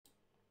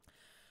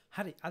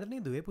හරි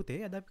අදනේ දුවේ පුතේ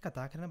අද අපි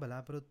කතා කරන්න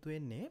බලාපොරොත්තු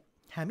වෙන්නේ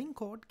හැමින්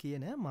කෝඩ්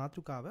කියන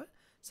මාතෘකාව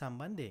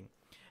සම්බන්ධයෙන්.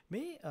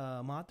 මේ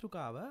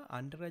මාතෘකාව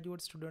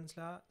අන්ඩර්ග්‍රැජුවේට්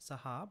ස්ටුඩන්ට්ස්ලා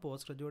සහ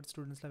පෝස්ට් ග්‍රැජුවේට්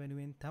ස්ටුඩන්ට්ස්ලා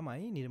වෙනුවෙන්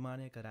තමයි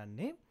නිර්මාණය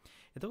කරන්නේ.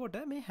 එතකොට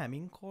මේ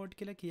හැමින් කෝඩ්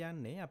කියලා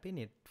කියන්නේ අපේ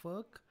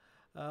නෙට්වර්ක්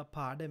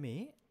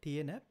පාඩමේ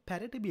තියෙන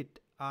පැරිටි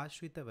බිට්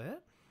ආශ්‍රිතව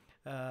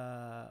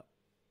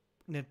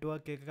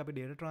නෙට්වර්ක් එකක අපි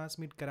data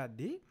transmit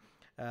කරද්දී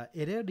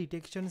error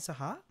detection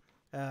සහ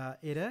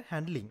error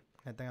handling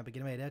නැත්නම් අපි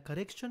කියනවා error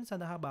correction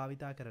සඳහා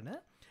භාවිතා කරන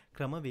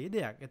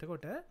ක්‍රමවේදයක්.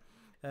 එතකොට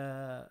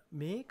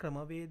මේ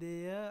ක්‍රමවේදය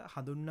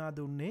හඳුන්වා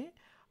දුන්නේ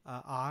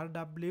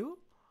RW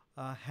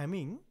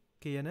හැමින්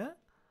කියන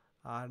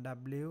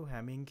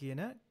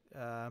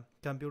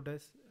කම්පියුටර්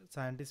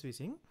සයන්ටිස්ට්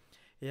විසින්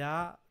එයා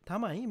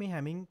තමයි මේ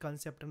හැමින්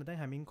කන්සෙප්ට්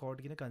නැත්නම් හැමින් කෝඩ්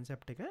කියන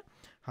කන්සෙප්ට් එක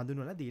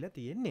හඳුන්වලා දීලා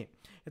තියෙන්නේ.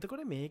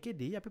 එතකොට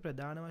මේකෙදී අපි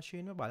ප්‍රධාන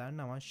වශයෙන්ම බලන්න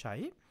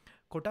අවශ්‍යයි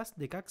කොටස්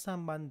දෙකක්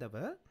සම්බන්ධව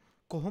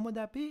කොහොමද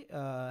අපි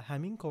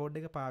හැමින් කෝඩ්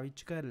එක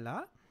පාවිච්චි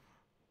කරලා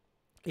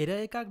error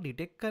එකක්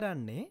ඩිටෙක්ට්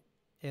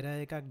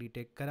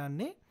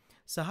කරන්නේ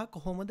සහ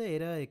කොහොමද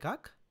error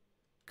එකක්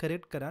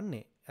correct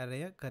කරන්නේ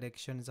error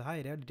correction සහ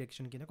error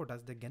detection කියන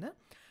කොටස් දෙක ගැන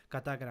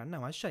කතා කරන්න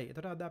අවශ්‍යයි.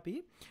 එතකොට අද අපි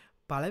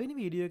පළවෙනි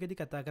වීඩියෝ එකේදී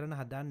කතා කරන්න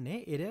හදන්නේ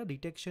error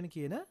detection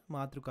කියන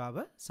මාතෘකාව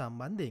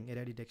සම්බන්ධයෙන්.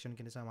 error detection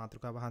කියන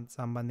මාතෘකාව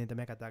සම්බන්ධයෙන්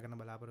තමයි කතා කරන්න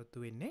බලාපොරොත්තු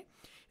වෙන්නේ.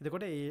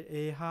 එතකොට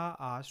ඒ හා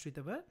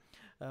ආශ්‍රිතව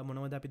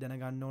මොනවද අපි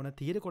දැනගන්න ඕන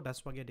තීර කොටස්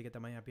වගේ ටික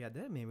තමයි අපි අද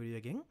මේ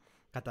වීඩියෝ එකෙන්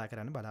කතා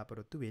කරන්න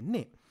බලාපොරොත්තු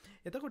වෙන්නේ.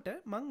 එතකොට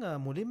මම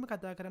මුලින්ම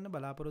කතා කරන්න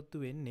බලාපොරොත්තු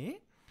වෙන්නේ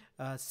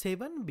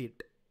 7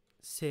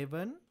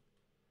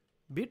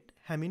 bit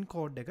හැමින්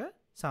කෝඩ් එක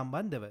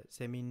සම්බන්ධව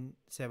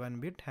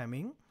 7 bit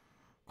හැමින්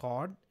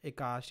කෝඩ්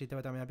එක ආශ්‍රිතව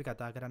තමයි අපි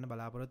කතා කරන්න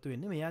බලාපොරොත්තු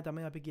වෙන්නේ. මෙයා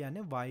තමයි අපි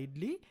කියන්නේ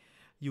widely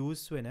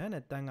use වෙන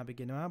නැත්නම් අපි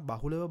කියනවා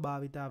බහුලව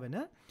භාවිතා වෙන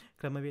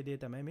ක්‍රමවේදය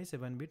තමයි මේ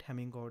 7 bit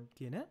හැමින් කෝඩ්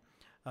කියන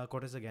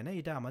කොටස ගැන.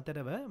 ඊට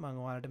අමතරව මම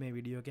ඔයාලට මේ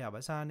වීඩියෝ එකේ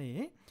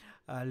අවසානයේ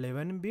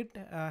 11 bit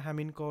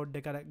හැමින් කෝඩ්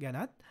එක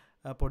ගැනත්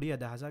පොඩි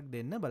අදහසක්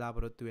දෙන්න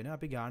බලාපොරොත්තු වෙනවා.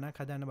 අපි ගාණක්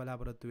හදන්න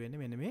බලාපොරොත්තු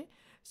වෙන්නේ මෙන්න මේ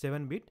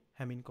 7 bit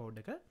හැමින්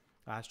කෝඩ් එක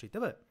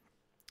ආශ්‍රිතව.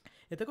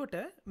 එතකොට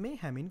මේ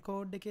හැමින්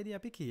කෝඩ් එකේදී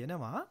අපි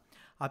කියනවා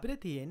අපිට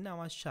තියෙන්න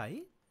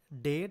අවශ්‍යයි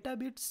data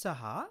bit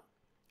සහ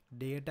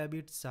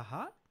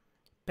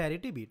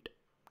parity bit.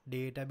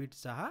 data bit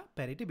සහ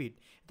parity bit.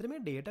 එතන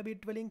මේ data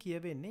bit වලින්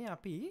කියවෙන්නේ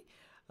අපි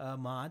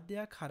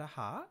මාධ්‍යයක්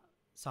හරහා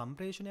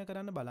සම්ප්‍රේෂණය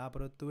කරන්න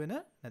බලාපොරොත්තු වෙන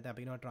නැත්නම්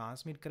අපි කියනවා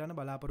transmit කරන්න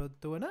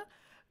බලාපොරොත්තු වෙන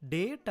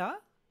data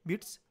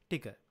bits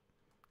ටික.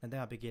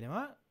 නැත්නම් අපි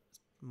කියනවා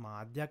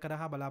මාධ්‍යයක්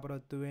කරහා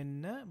බලාපොරොත්තු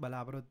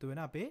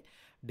වෙන අපේ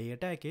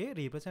data එකේ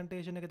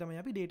representation එක තමයි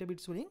අපි data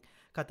bits වලින්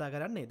කතා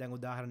කරන්නේ. දැන්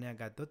උදාහරණයක්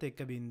ගත්තොත්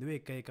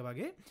 1.11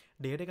 වගේ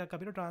data එකක්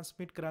අපිට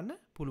transmit කරන්න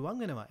පුළුවන්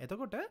වෙනවා.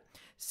 එතකොට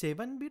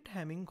 7 bit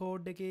හැමින්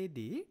කෝඩ්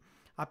එකේදී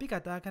අපි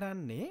කතා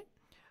කරන්නේ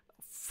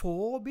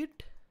 4 bit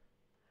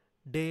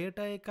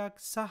data එකක්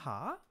සහ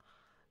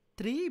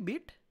 3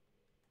 bit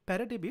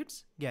parity bits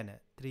ගැන.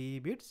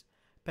 3 bits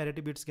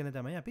parity bits ගැන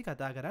තමයි අපි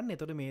කතා කරන්නේ.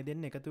 එතකොට මේ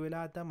දෙන්න එකතු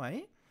වෙලා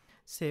තමයි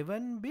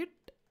 7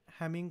 bit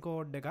හැමින්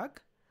කෝඩ් එකක්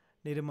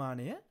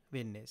නිර්මාණය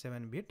වෙන්නේ.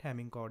 7 bit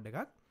හැමින් කෝඩ්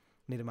එකක්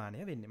නිර්මාණය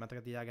වෙන්නේ. මතක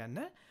තියාගන්න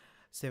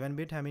 7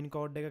 bit හැමින්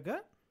කෝඩ් එකක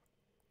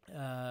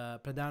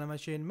ප්‍රධාන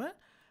වශයෙන්ම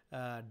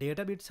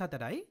data bits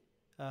 4යි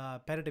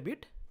parity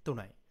bit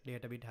 3යි.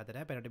 data bit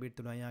 4යි parity bit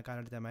 3යි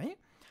ආකාරයට තමයි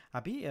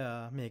අපි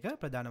මේක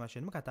ප්‍රධාන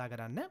වශයෙන්ම කතා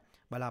කරන්න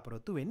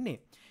බලාපොරොත්තු වෙන්නේ.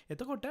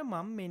 එතකොට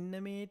මම මෙන්න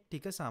මේ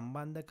ටික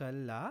සම්බන්ධ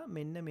කළා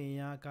මෙන්න මේ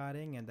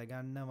ආකාරයෙන් ඇඳ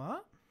ගන්නවා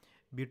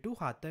බිටු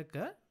 7ක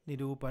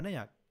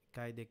නිරූපණයක්.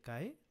 1 2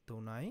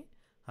 3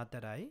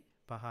 4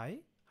 5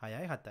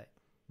 6 7යි.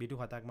 බිටු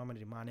 7ක් මම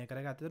නිර්මාණය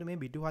කරගත්තා. මේ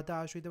බිටු 7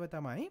 ආශ්‍රිතව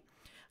තමයි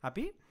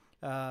අපි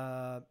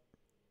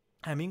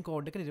හැමින්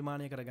කෝඩ් එක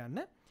නිර්මාණය කරගන්න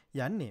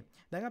යන්නේ.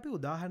 දැන් අපි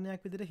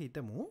උදාහරණයක් විදිහට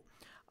හිතමු.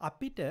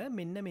 අපිට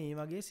මෙන්න මේ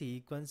වගේ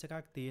සීක්වන්ස්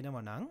එකක්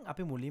තියෙනවා නම්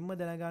අපි මුලින්ම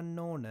දැනගන්න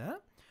ඕන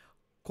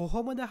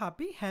කොහොමද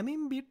අපි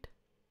හැමින් බිට්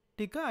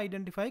ටික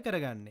අයිඩෙන්ටිෆයි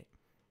කරගන්නේ.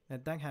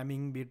 නැත්නම්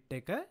හැමින් බිට්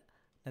එක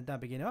නැත්නම්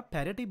අපි කියනවා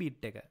parity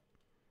bit එක.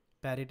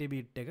 parity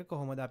bit එක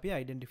කොහොමද අපි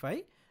identify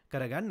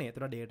කරගන්නේ?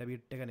 ඒතර data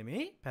bit එක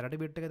නෙමෙයි parity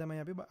bit එක තමයි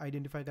අපි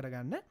identify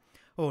කරගන්න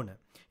ඕන.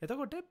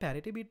 එතකොට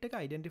parity bit එක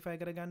identify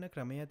කරගන්න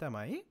ක්‍රමය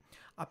තමයි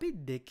අපි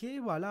දෙකේ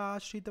වල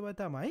ආශ්‍රිතව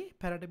තමයි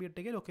parity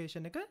bit එකේ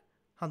location එක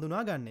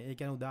හඳුනා ගන්න. ඒ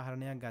කියන්නේ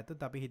උදාහරණයක්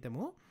ගත්තොත් අපි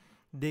හිතමු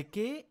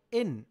දෙකේ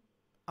n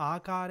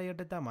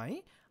ආකාරයට තමයි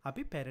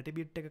අපි parity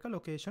bit එකක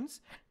locations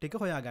ටික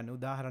හොයාගන්නේ.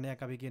 උදාහරණයක්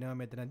අපි කියනවා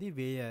මෙතනදී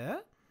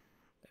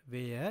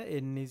where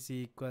n is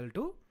equal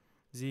to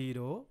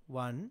 0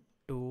 1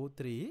 2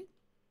 3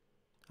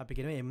 අපි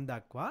කියනවා m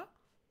දක්වා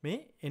මේ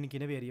n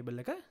කියන variable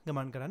එක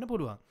ගමන් කරන්න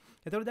පුළුවන්.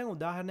 එතකොට දැන්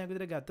උදාහරණයක්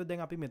විදිහට ගත්තොත්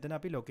දැන් අපි මෙතන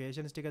අපි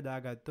locations ටික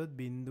දාගත්තොත්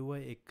 0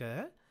 1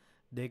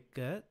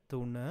 2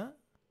 3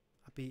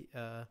 අපි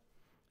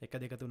 1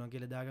 2 3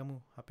 කියලා දාගමු.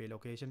 අපේ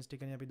locations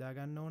ටිකනේ අපි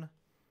දාගන්න ඕන.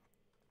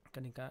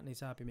 කනික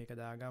නිසා අපි මේක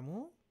දාගමු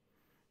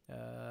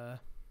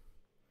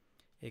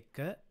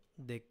 1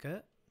 2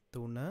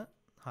 3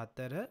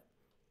 4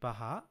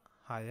 5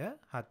 6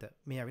 7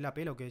 මේ ඇවිල්ලා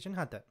අපේ location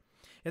 7.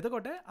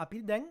 එතකොට අපි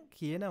දැන්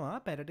කියනවා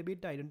පැරිටි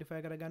බිට්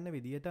අයිඩෙන්ටිෆයි කරගන්න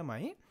විදිය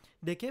තමයි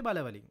දෙකේ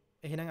බලවලින්.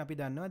 එහෙනම් අපි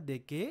දන්නවා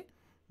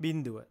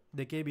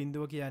දෙකේ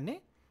බිඳුව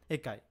කියන්නේ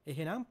එකයි.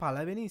 එහෙනම්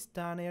පළවෙනි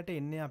ස්ථානයට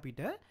එන්නේ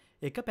අපිට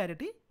එක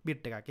පැරිටි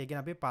බිට් එකක්. ඒ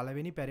කියන්නේ අපේ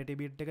පළවෙනි පැරිටි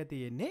බිට් එක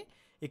තියෙන්නේ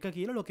එක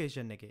කියන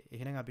ලොකේෂන් එකේ.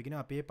 එහෙනම් අපි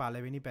කියනවා අපේ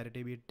පළවෙනි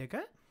පැරිටි බිට්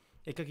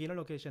එක කියන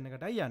ලොකේෂන්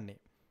එකටයි යන්නේ.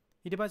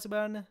 ඊට පස්සේ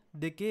බලන්න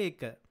දෙකේ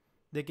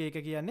එක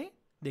කියන්නේ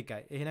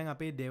 2යි. එහෙනම්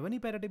අපේ දෙවෙනි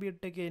පැරිටි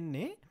බිට් එක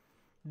එන්නේ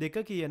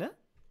 2 කියන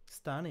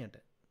ස්ථානයට.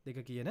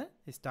 2 කියන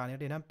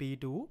ස්ථානයට එනම්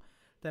P2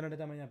 තැනට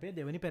තමයි අපේ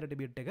දෙවෙනි පැරිටි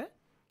බිට් එක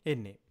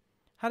එන්නේ.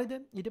 හරිද?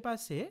 ඊට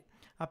පස්සේ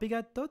අපි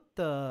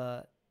ගත්තොත්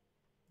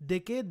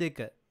දෙකේ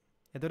 2.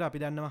 එතකොට අපි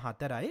දන්නවා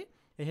 4යි.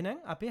 එහෙනම්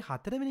අපේ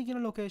 4 වෙනි කියන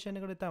ලොකේෂන්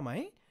එකට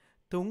තමයි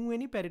 3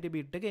 වෙනි පැරිටි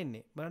බිට් එක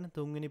එන්නේ. බලන්න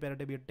 3 වෙනි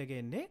පැරිටි බිට් එක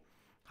එන්නේ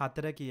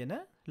 4 කියන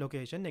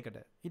ලොකේෂන් එකට.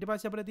 ඊට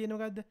පස්සේ අපිට තියෙන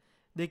මොකද්ද?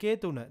 2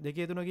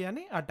 3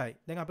 කියන්නේ 8යි.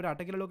 දැන් අපිට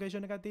 8 කියලා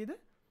ලොකේෂන් එකක් තියෙද?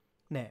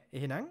 නෑ.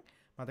 එහෙනම්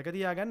මතක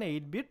තියාගන්න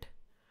 8 bit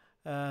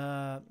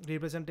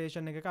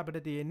representation එකක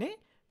අපිට තියෙන්නේ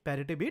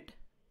parity bit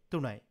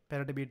 3යි.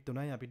 parity bit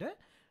 3යි අපිට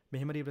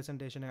මෙහෙම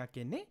representation එකක්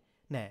එන්නේ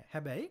නෑ.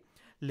 හැබැයි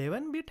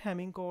 11 bit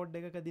Hamming code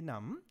එකකදී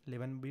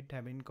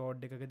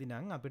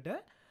නම් අපිට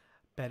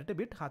parity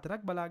bit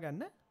 4ක් බලා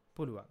ගන්න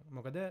පුළුවන්.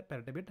 මොකද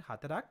parity bit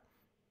 4ක්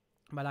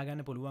බලා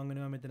ගන්න පුළුවන්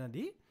වෙනවා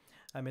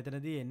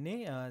මෙතනදී එන්නේ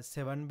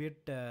 7 bit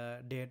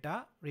data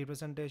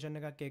representation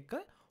එකක් එක්ක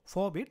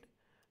 4 bit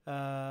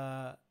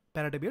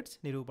parity bits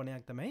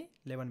නිරූපණයක් තමයි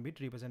 11 bit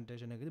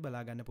representation එකකදී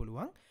බලා ගන්න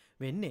පුළුවන්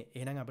වෙන්නේ.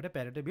 එහෙනම් අපිට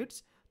parity bits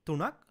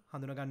 3ක්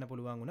හඳුනා ගන්න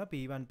පුළුවන් වුණා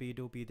P1 P2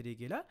 P3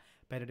 කියලා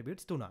parity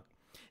bits 3ක්.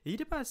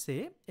 ඊට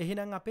පස්සේ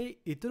එහෙනම් අපේ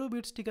ඉතුරු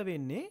bits ටික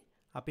වෙන්නේ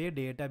අපේ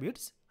data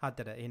bits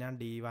 4. එහෙනම්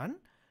D1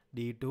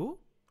 D2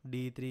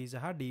 D3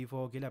 සහ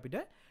D4 කියලා අපිට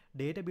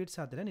data bits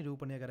 4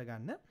 නිරූපණය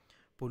කරගන්න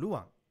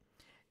පුළුවන්.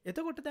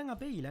 එතකොට දැන්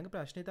අපේ ඊළඟ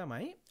ප්‍රශ්නේ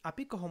තමයි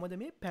අපි කොහොමද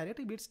මේ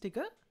parity bits ටික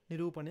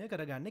නිරූපණය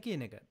කරගන්නේ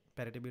කියන එක.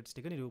 parity bits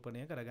ටික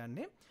නිරූපණය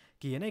කරගන්නේ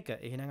කියන එක.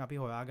 එහෙනම් අපි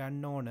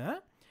හොයාගන්න ඕන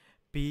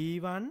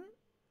P1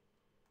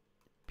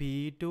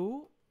 P2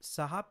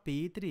 සහ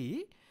P3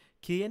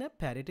 කියන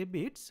parity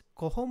bits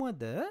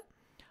කොහොමද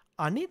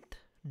අනිත්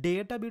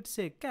data bits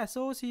එක්ක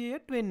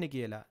associate වෙන්නේ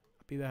කියලා.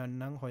 අපි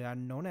වහන්නම්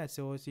හොයන්න ඕන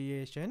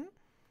association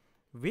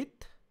with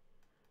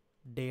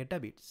data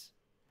bits.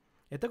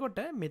 එතකොට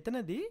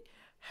මෙතනදී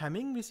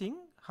හැමින් විසින්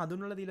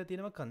හඳුන්වලා දීලා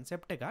තියෙනවා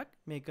concept එකක්.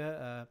 මේක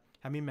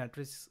හැමින්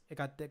matrix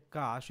එකත් එක්ක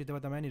ආශ්‍රිතව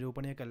තමයි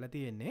නිරූපණය කරලා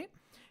තියෙන්නේ.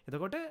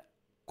 එතකොට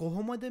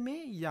කොහොමද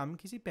මේ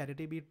යම්කිසි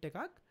parity bit එකක්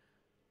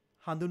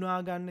හඳුනා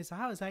ගන්න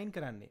සහ assign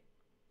කරන්නේ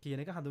කියන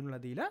එක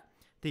හඳුන්වලා දීලා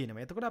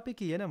තියෙනවා. එතකොට අපි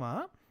කියනවා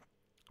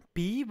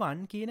P1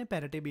 කියන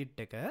parity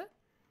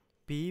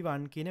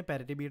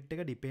bit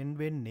එක depend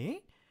වෙන්නේ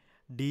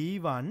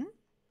D1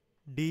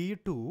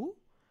 D2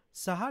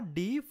 සහ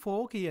D4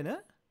 කියන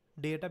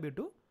data bit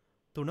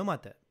 3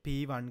 මත.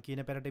 P1 කියන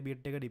parity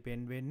bit එක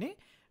depend වෙන්නේ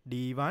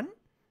D1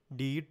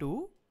 D2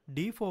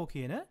 D4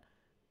 කියන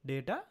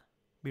data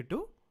bit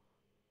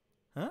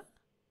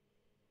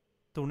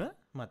 3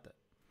 මත.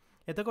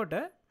 එතකොට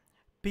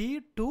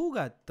P2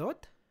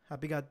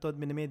 අපි ගත්තොත්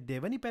මෙන්න මේ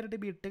දෙවනි parity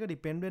bit එක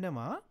depend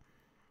වෙනවා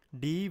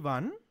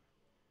D1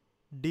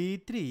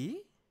 D3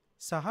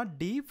 සහ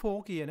D4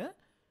 කියන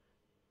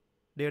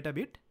data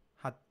bit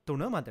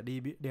 3 මත.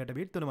 data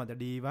bit 3 මත.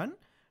 D1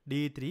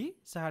 D3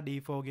 සහ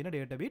D4 කියන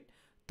data bit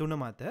 3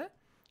 මත.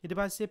 ඊට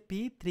පස්සේ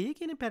P3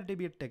 කියන parity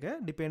bit එක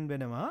depend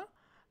වෙනවා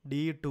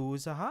D2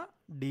 සහ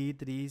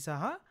D3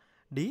 සහ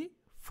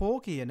D4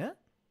 කියන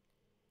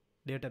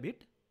data bit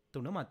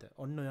 3 මත.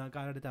 ඔන්න ඔය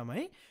ආකාරයට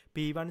තමයි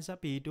P1 සහ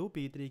P2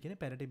 P3 කියන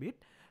parity bit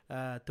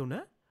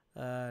 3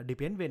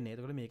 depend වෙන්නේ.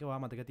 එතකොට මේක ඔයා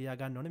මතක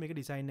තියාගන්න ඕනේ. මේක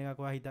design එකක්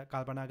ඔයා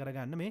කල්පනා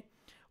කරගන්න. මේ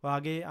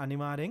ඔයාගේ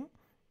අනිවාර්යෙන්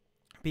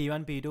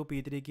P1 P2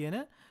 P3 කියන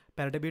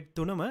parity bit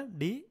 3ම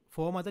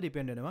D4 මත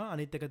depend වෙනවා.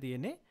 අනිත් එක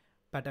තියෙන්නේ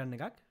pattern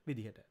එකක්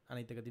විදිහට.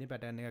 අනිත් එක තියෙන්නේ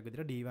pattern එකක්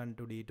විදිහට D1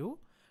 to D2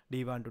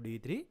 D1 to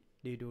D3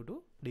 D2 to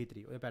D3.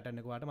 ඔය pattern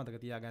එක ඔයාලට මතක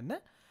තියාගන්න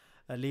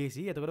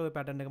ලේසි. එතකොට ඔය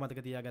pattern එක මතක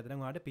තියාගත්තා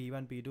නම් ඔයාලට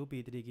P1 P2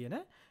 P3 කියන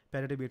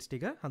parity bits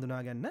ටික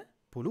හඳුනා ගන්න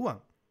පුළුවන්.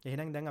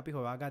 එහෙනම් දැන් අපි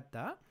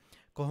හොයාගත්තා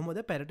කොහොමද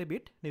parity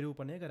bit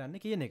නිරූපණය කරන්න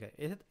කියන එක.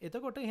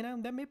 එතකොට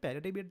එහෙනම් දැන් මේ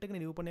parity bit එක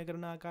නිරූපණය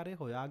කරන ආකාරය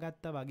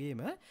හොයාගත්තා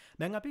වගේම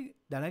දැන් අපි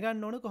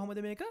දැනගන්න ඕන කොහොමද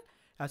මේක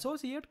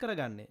associate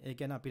කරගන්නේ. ඒ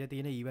කියන්නේ අපිට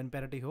තියෙන even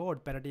parity හෝ odd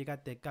parity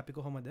එකත් එක්ක අපි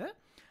කොහොමද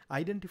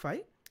identify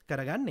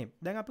කරගන්නේ.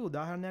 දැන් අපි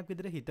උදාහරණයක්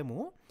විදිහට හිතමු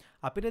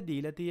අපිට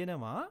දීලා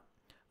තියෙනවා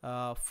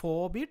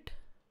 4 bit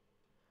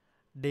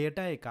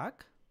data එකක්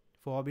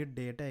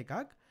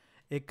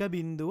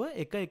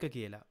 1.11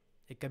 කියලා.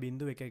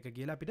 1.11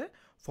 කියලා අපිට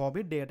 4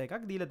 bit data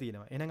එකක් දීලා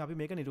තියෙනවා. එහෙනම් අපි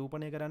මේක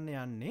නිරූපණය කරන්න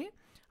යන්නේ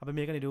අපි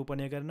මේක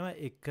නිරූපණය කරනවා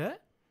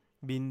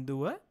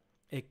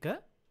 1.11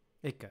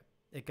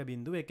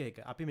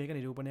 අපි මේක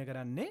නිරූපණය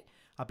කරන්නේ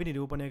අපි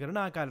නිරූපණය කරන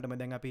ආකාරයටම.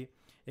 දැන් අපි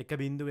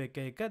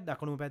 1.11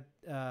 දකුණු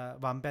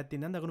වම් පැත්තේ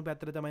ඉඳන් දකුණු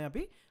පැත්තට තමයි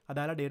අපි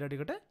අදාළ data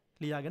ටිකට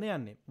ලියාගෙන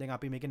යන්නේ. දැන්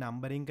අපි මේකේ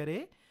නම්බරින්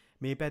කරේ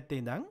මේ පැත්තේ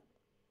ඉඳන්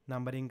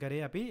නම්බරින්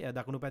කරේ අපි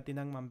දකුණු පැත්තේ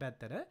ඉඳන් වම්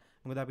පැත්තට.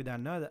 මොකද අපි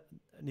දන්නවා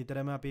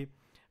නිතරම අපි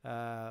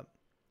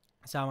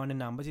සාමාන්‍ය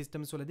නම්බර්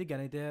සිස්ටම්ස් වලදී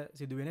ගණිතය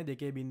සිදුවෙන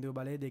දෙකේ බිඳුව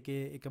බලය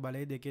දෙකේ එක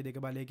බලය දෙකේ දෙක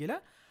බලය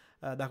කියලා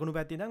දකුණු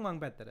පැත්තේ ඉඳන් වම්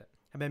පැත්තට.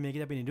 හැබැයි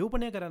මේකදී අපි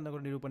නිරූපණය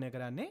කරනකොට නිරූපණය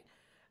කරන්නේ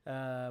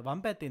වම්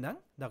පැත්තේ ඉඳන්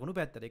දකුණු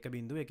පැත්තට. එක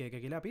බිඳුව එක එක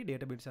කියලා අපි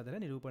ඩේටා බිට්ස් අතර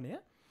නිරූපණය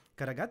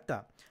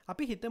කරගත්තා.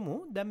 අපි හිතමු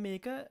දැන්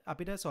මේක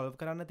අපිට සොල්ව්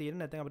කරන්න තියෙන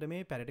නැත්නම් අපිට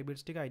මේ පැරිටි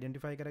බිට්ස් ටික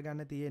අයිඩෙන්ටිෆයි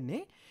කරගන්න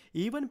තියෙන්නේ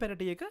ඊවන්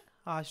පැරිටි එක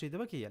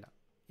ආශ්‍රිතව කියලා.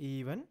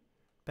 ඊවන්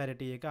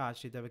පැරිටි එක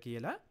ආශ්‍රිතව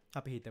කියලා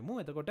අපි හිතමු.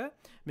 එතකොට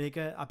මේක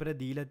අපිට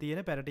දීලා තියෙන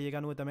පැරිටි එක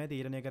අනුව තමයි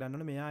තීරණය කරන්න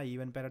ඕනේ මෙයා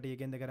ඊවන් පැරිටි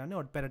එකෙන්ද කරන්නේ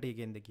ඔඩ් පැරිටි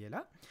එකෙන්ද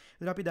කියලා.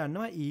 ඒත් අපි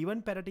දන්නවා ඊවන්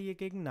පැරිටි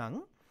එකෙන් නම්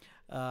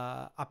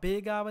අපේ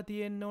ගාව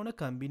තියෙන්න ඕන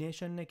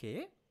කම්බිනේෂන්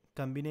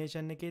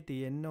එකේ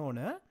තියෙන්න ඕන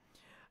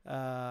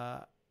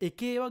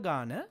එකේව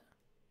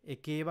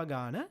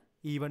ගාන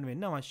ඊවන්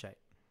වෙන්න අවශ්‍යයි.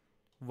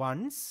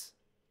 once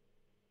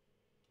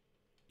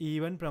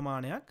ඊවන්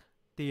ප්‍රමාණයක්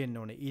තියෙන්න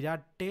ඕනේ.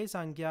 ඉරට්ටේ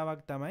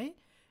සංඛ්‍යාවක් තමයි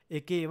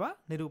එකේව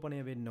නිරූපණය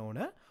වෙන්න ඕන.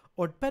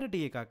 ඔඩ්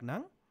පැරිටි එකක්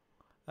නම්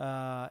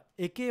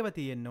එකේව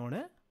තියෙන්න ඕන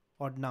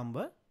ඔඩ්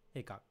නම්බර්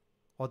එකක්.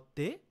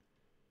 ඔත්තේ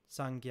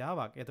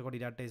සංඛ්‍යාවක්. එතකොට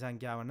ඉරට්ටේ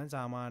සංඛ්‍යාව නම්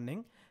සාමාන්‍යයෙන්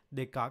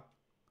 2ක්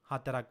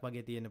 4ක්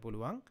වගේ තියෙන්න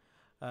පුළුවන්.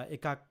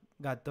 එකක්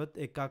ගත්තොත්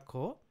එකක්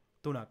හෝ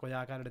 3ක් ඔය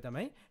ආකාරයට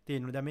තමයි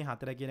තියෙන්නේ. දැන් මේ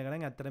 4 කියන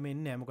ගණන් ඇත්තටම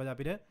එන්නේ නැහැ. මොකද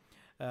අපිට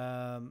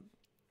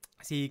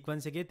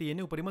සීක්වන්ස් එකේ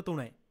තියෙන්නේ උපරිම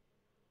 3යි.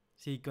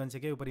 සීක්වන්ස්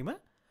එකේ උපරිම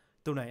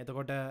 3යි.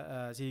 එතකොට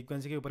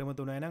සීක්වන්ස් එකේ උපරිම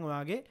 3යි නම්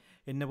ඔයාගේ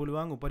එන්න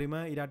පුළුවන් උපරිම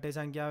ඉරට්ටේ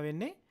සංඛ්‍යාව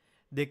වෙන්නේ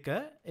 2.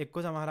 එක්ක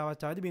සමහර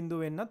අවස්ථාවලදී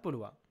බිඳුව වෙන්නත්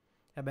පුළුවන්.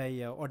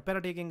 හැබැයි ඔඩ්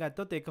පැරිටි එකෙන්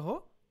ගත්තොත් 1 හෝ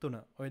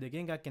 3. ඔය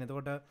දෙකෙන් එකක් එන.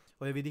 එතකොට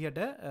ඔය විදිහට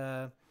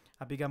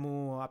අපි ගමු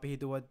අපි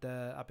හිතුවත්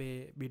අපේ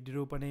බිට්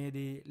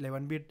නිරූපණයේදී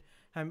 11 බිට්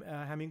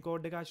හැමින්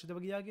කෝඩ් එක ආශ්‍රිතව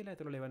ගියා කියලා.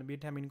 ඒතකොට 11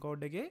 බිට් හැමින්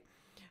කෝඩ් එකේ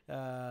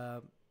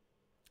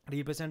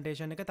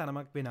රීප්‍රසන්ටේෂන් එක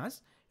තරමක් වෙනස්.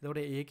 එතකොට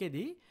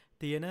ඒකෙදී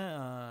තියෙන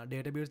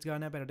ඩේටා බිට්ස්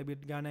ගානයි පැරිටි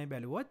බිට් ගානයි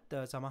බැලුවොත්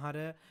සමහර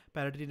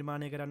පැරිටි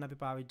නිර්මාණය කරන්න අපි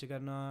පාවිච්චි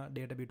කරනවා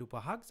ඩේටා බිට්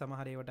 5ක්.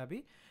 සමහර ඒවට අපි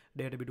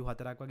ඩේටා බිට්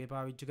 4ක් වගේ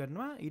පාවිච්චි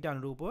කරනවා. ඊට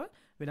අනුරූපව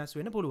වෙනස්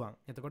වෙන්න පුළුවන්.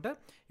 එතකොට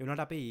ඒ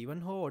වුණාට අපේ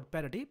ඊවන් හෝ ඔඩ්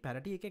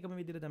පැරිටි එකම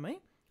විදිහට තමයි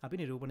අපි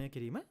නිරූපණය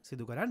කිරීම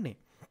සිදු කරන්නේ.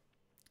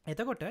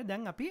 එතකොට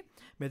දැන් අපි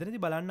මෙතනදි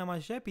බලන්න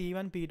අවශ්‍යයි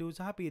P1 P2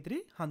 සහ P3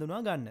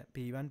 හඳුනා ගන්න.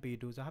 P1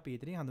 P2 සහ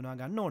P3 හඳුනා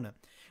ගන්න ඕන.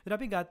 ඒත්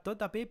අපි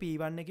ගත්තොත් අපේ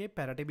P1 එකේ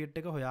පැරිටි බිට්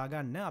එක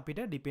හොයාගන්න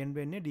අපිට ඩිපෙන්ඩ්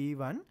වෙන්නේ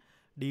D1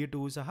 D2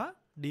 සහ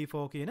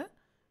D4 කියන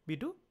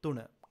බිටු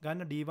 3.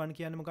 ගන්න D1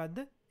 කියන්නේ මොකද්ද?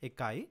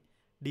 1යි.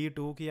 D2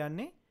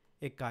 කියන්නේ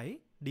 1යි.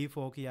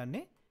 D4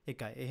 කියන්නේ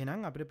 1යි.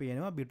 එහෙනම් අපිට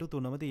පේනවා බිටු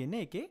 3ම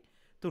තියෙන්නේ එකේ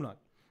 3ක්.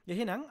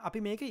 එහෙනම් අපි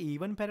මේක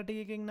ඊවන්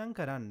පැරිටි එකකින් නම්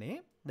කරන්නේ.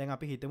 දැන්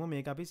අපි හිතමු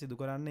මේක අපි සිදු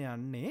කරන්න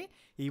යන්නේ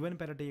ඊවන්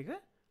පැරිටි එක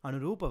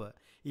අනුරූපව.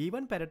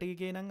 ඊවන් පැරිටි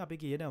එකේ නම් අපි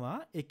කියනවා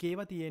එකේව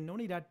තියෙන්න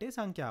ඕන ඉරට්ටේ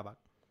සංඛ්‍යාවක්.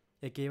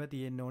 එකේව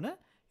තියෙන්න ඕන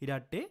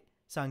ඉරට්ටේ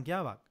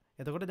සංඛ්‍යාවක්.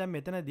 එතකොට දැන්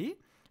මෙතනදී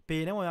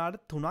පේනවා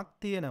ඔයාලට 3ක්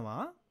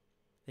තියෙනවා.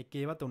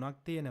 එකේව 3ක්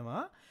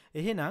තියෙනවා.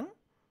 එහෙනම්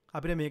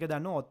අපිට මේක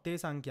දන්න ඔත්තේ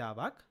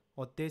සංඛ්‍යාවක්.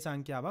 ඔත්තේ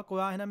සංඛ්‍යාවක්.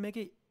 ඔයා එහෙනම්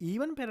මේකේ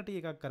ඊවන් පැරිටි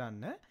එකක්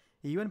කරන්න.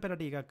 ඊවන්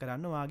පැරිටි එකක්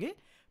කරන්න ඔයාගේ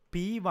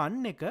P1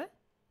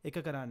 එක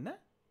කරන්න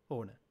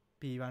ඕන.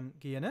 P1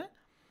 කියන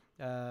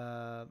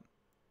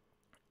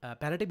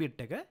පැරිටි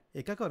බිට්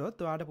එක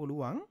කරොත් ඔයාට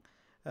පුළුවන්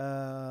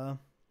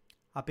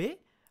අපේ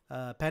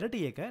පැරිටි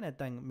එක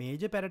නැත්නම්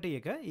මේජර් පැරිටි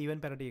එක ඊවන්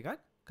පැරිටි එකක්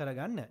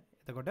කරගන්න.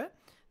 එතකොට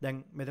දැන්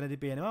මෙතනදී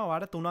පේනවා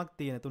ඔයාට 3ක්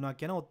තියෙන. 3ක්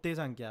කියන ඔත්තේ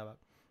සංඛ්‍යාවක්.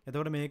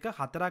 එතකොට මේක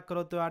 4ක්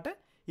කරොත් ඔයාට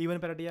ඊවන්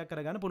පැරිටි එකක්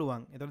කරගන්න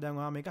පුළුවන්. එතකොට දැන්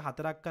ඔයා මේක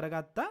 4ක්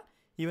කරගත්තා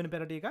ඊවන්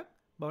පැරිටි එකක්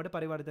බවට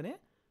පරිවර්තනය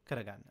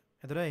කරගන්න.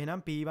 එතකොට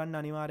එහෙනම් P1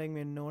 අනිවාර්යෙන්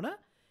වෙන්න ඕන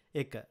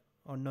 1.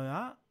 ඔන්න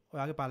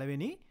ඔයාගේ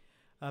පළවෙනි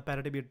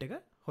පැරිටි බිට් එක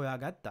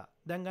හොයාගත්තා.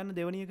 දැන් ගන්න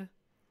දෙවෙනි එක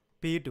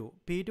P2.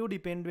 P2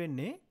 ඩිපෙන්ඩ්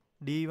වෙන්නේ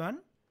D1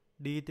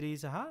 D3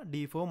 සහ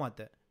D4 මත.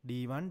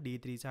 D1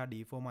 D3 සහ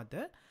D4 මත.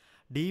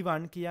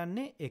 D1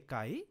 කියන්නේ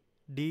 1යි.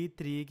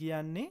 D3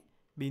 කියන්නේ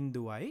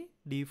 0යි.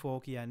 D4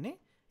 කියන්නේ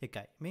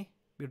 1යි. මේ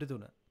බිටු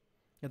 3.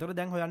 එතකොට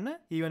දැන් හොයන්න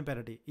ඊවන්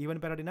පැරිටි. ඊවන්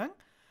පැරිටි නම්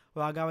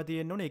ඔයාගාව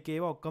තියෙන්න ඕනේ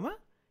එකේව ඔක්කොම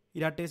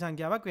ඉරට්ටේ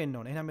සංඛ්‍යාවක් වෙන්න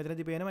ඕනේ. එහෙනම්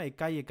මෙතනදී පේනවා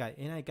 1යි 1යි.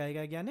 එහෙනම් 1යි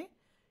 1 කියන්නේ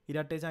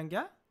ඉරට්ටේ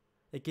සංඛ්‍යා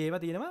එකේව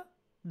තියෙනවා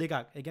 2ක්.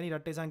 ඒ කියන්නේ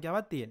ඉරට්ටේ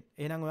සංඛ්‍යාවක් තියෙන.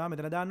 එහෙනම් ඔයා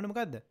මෙතන දාන්න ඕනේ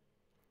මොකද්ද?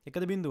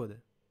 එකද බිඳුවද?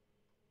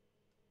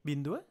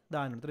 බිඳුව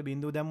දාන්න ඕනේ. ඒතර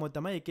බිඳුව දැම්මොත්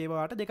තමයි එකේව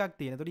වාට 2ක්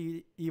තියෙන. ඒතර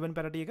ඊවන්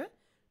පැරිටි එක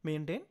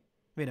මේන්ටේන්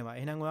වෙනවා.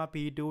 එහෙනම් ඔයා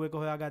P2 එක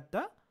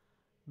හොයාගත්තා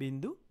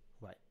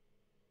බිඳුවයි.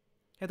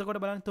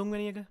 එතකොට බලන්න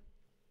තුන්වෙනි එක.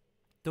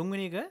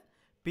 තුන්වෙනි එක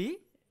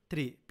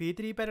P3.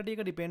 P3 පැරිටි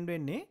එක ඩිපෙන්ඩ්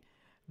වෙන්නේ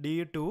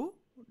D2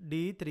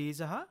 D3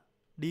 සහ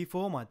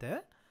D4 මත.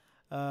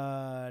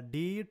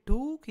 D2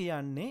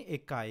 කියන්නේ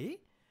 1යි.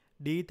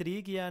 D3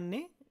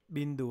 කියන්නේ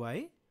 0යි.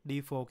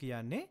 D4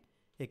 කියන්නේ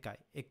 1යි.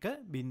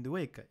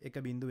 1.1.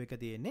 1.1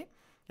 තියෙන්නේ.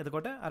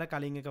 එතකොට අර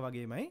කලින් එක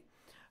වගේමයි.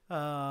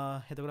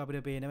 එතකොට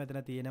අපිට පේන මෙතන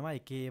තියෙනවා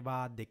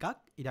එකේවා 2ක්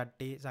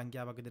ඉරට්ටේ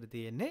සංඛ්‍යාවක් විතර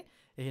තියෙන්නේ.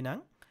 එහෙනම්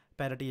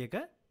පැරිටි එක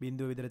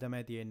 0 විතර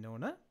තමයි තියෙන්න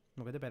ඕන.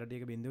 මොකද පැරිටි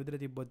එක 0 විතර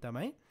තිබ්බොත්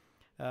තමයි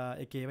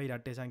එකේව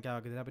ඉරට්ටේ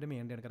සංඛ්‍යාවක් විතර අපිට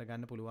මේන්ටේන්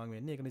කරගන්න පුළුවන්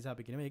වෙන්නේ. ඒක නිසා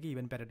අපි කියනවා මේක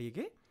ඉවන් පැරිටි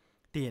එකේ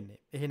තියෙන්නේ.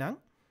 එහෙනම්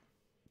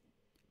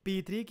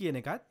P3 කියන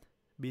එකත්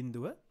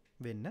 0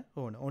 වෙන්න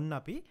ඕන. ඔන්න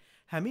අපි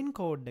හැමින්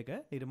කෝඩ් එක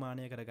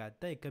නිර්මාණය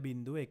කරගත්ත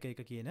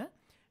 1.11 කියන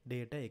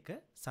data එක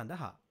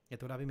සඳහා.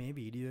 එතකොට අපි මේ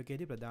වීඩියෝ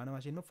එකේදී ප්‍රධාන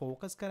වශයෙන්ම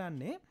ફોකස්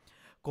කරන්නේ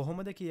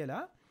කොහොමද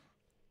කියලා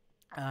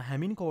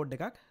හැමින් කෝඩ්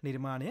එකක්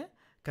නිර්මාණය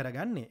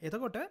කරගන්නේ.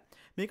 එතකොට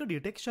මේක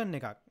ඩිටෙක්ෂන්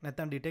එකක්.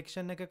 නැත්නම්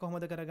ඩිටෙක්ෂන් එක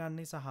කොහොමද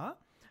කරගන්නේ සහ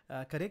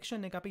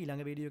කරෙක්ෂන් එක අපි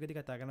ඊළඟ වීඩියෝ එකේදී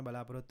කතා කරන්න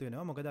බලාපොරොත්තු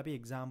වෙනවා. මොකද අපි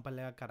එක්සැම්පල්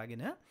එකක්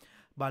අරගෙන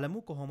බලමු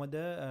කොහොමද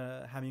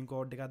හැමින්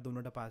කෝඩ් එකක්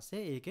දුන්නට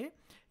පස්සේ ඒකේ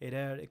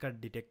එරර් එක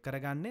ඩිටෙක්ට්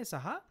කරගන්නේ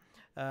සහ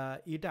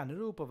ඊට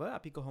අනුරූපව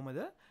අපි කොහොමද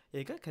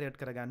ඒක කරෙක්ට්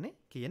කරගන්නේ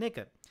කියන එක.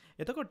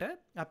 එතකොට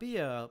අපි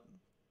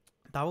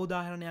තව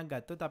උදාහරණයක්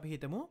ගත්තොත් අපි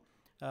හිතමු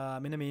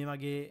මෙන්න මේ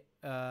වගේ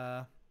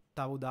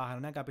තව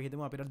උදාහරණයක් අපි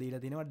හිතමු අපිට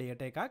දීලා තියෙනවා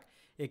data එකක්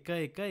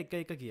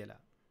 1.1.1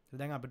 කියලා.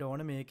 දැන් අපිට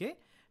ඕන මේකේ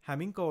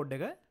හැමින් කෝඩ්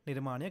එක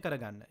නිර්මාණය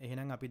කරගන්න.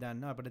 එහෙනම් අපි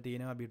දන්නවා අපිට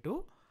තියෙනවා බිටු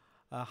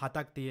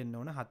 7ක් තියෙන්න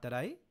ඕන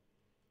 4යි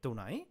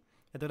 3යි.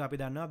 එතකොට අපි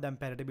දන්නවා දැන්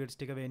parity bits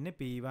ටික වෙන්නේ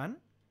P1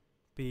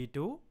 P2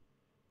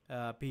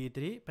 P3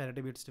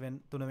 parity bits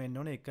 3 වෙන්න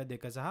ඕන 1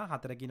 2 සහ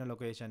 4 කියන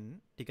ලොකේෂන්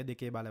ටික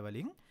දෙකේ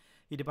බලවලින්.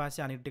 ඊට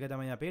පස්සේ අනිත් ටික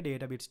තමයි අපේ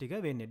data bits ටික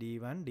වෙන්නේ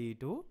D1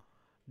 D2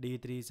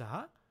 D3 සහ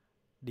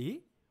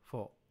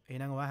D4.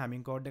 එහෙනම් ඔයා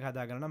හැමින් කෝඩ් එක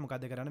හදා ගන්න නම්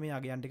මොකද්ද කරන්නේ? මේ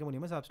අගයන් ටික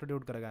මුලින්ම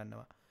සබ්ස්ටිටියුට්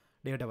කරගන්නවා.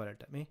 data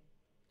වලට මේ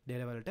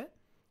data වලට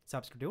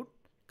සබ්ස්ටිටියුට්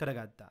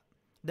කරගත්තා.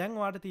 දැන්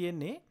ඔයාට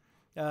තියෙන්නේ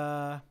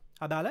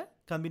අදාළ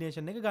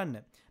කම්බිනේෂන් එක ගන්න.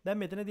 දැන්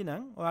මෙතනදී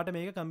නම් ඔයාට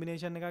මේක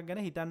කම්බිනේෂන් එකක් ගැන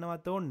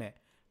හිතන්නවත් ඕනේ නැහැ.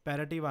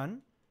 parity 1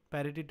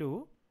 parity 2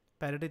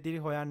 parity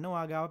 3 හොයන්න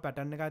ඔයා ගාව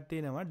පැටර්න් එකක්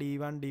තියෙනවා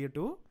D1 D2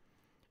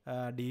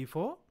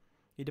 D4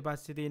 ඊට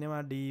පස්සේ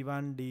තියෙනවා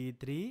D1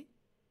 D3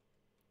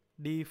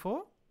 D4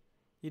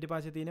 ඊට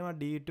පස්සේ තියෙනවා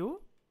D2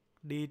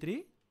 D3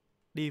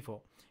 D4.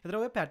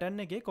 එතකොට ඔය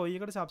පැටර්න් එකේ කොයි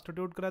එකට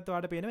සබ්ස්ටිටියුට් කරත්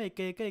ඔයාලට පේනවා 1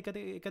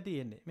 1 1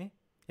 තියෙන්නේ මේ.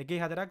 එකේ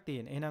 4ක්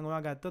තියෙන. එහෙනම්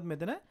ඔයා ගත්තොත්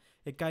මෙතන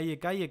 1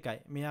 1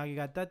 1. මෙයාගේ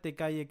ගත්තත්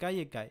 1 1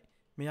 1.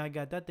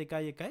 මෙයාගේ ගත්තත්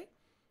 1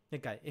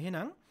 1 1.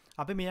 එහෙනම්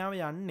අපි මෙයාව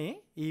යන්නේ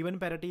even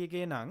parity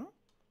එකේ නම්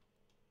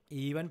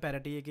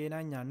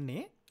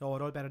යන්නේ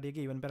overall parity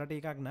එකේ even parity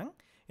එකක් නම්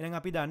එහෙනම්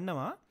අපි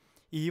දන්නවා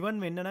even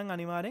වෙන්න නම්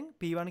අනිවාර්යෙන්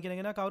P1 කියන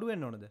කෙනා කවුරු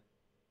වෙන්න ඕනද?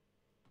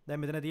 දැන්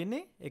මෙතන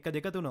තියෙන්නේ 1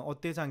 2 3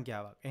 ඔත්තේ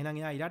සංඛ්‍යාවක්. එහෙනම්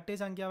එයා ඉරට්ටේ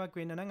සංඛ්‍යාවක්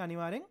වෙන්න නම්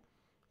අනිවාර්යෙන්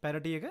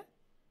parity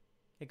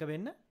එක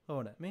වෙන්න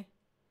ඕන.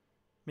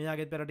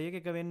 මෙයාගේ parity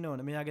එක වෙන්න ඕන.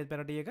 මෙයාගේ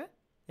parity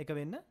එක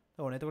වෙන්න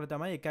ඕන. එතකොට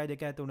තමයි 1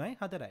 2 3යි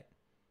 4යි.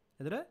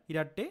 එතකොට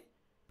ඉරට්ටේ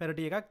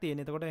parity එකක් තියෙන.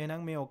 එතකොට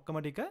එහෙනම් මේ ඔක්කොම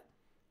ටික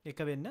එක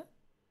වෙන්න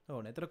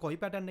ඕන. එතකොට කොයි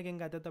pattern එකෙන්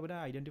ගත්තත් අපිට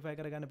identify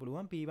කරගන්න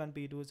පුළුවන් P1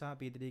 P2 සහ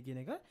P3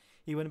 කියන එක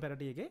even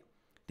parity එකේ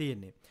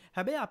තියෙන්නේ.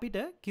 හැබැයි අපිට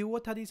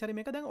කිව්වොත් හදිසියෙ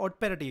මේක දැන් odd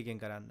parity එකෙන්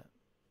කරන්න.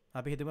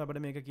 අපි හිතමු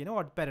අපිට මේක කියන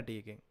odd parity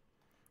එකෙන්.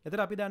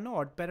 එතකොට අපි දන්නවා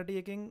odd parity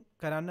එකෙන්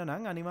කරන්න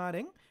නම්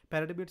අනිවාර්යෙන්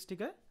parity bits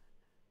ටික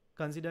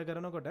consider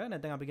කරනකොට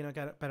නැත්නම් අපි කියන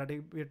parity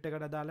bit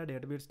එකට දාලා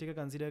data bits ටික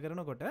consider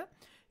කරනකොට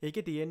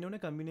ඒකේ තියෙන්න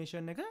ඕනේ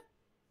combination එක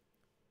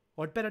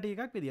odd parity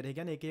එකක් විදියට. ඒ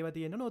කියන්නේ එකේව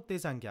තියෙන්න ඕන ඔත්තේ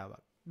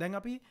සංඛ්‍යාවක්. දැන්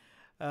අපි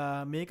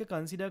මේක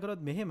consider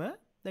කරොත් මෙහෙම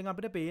දැන්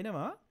අපිට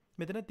පේනවා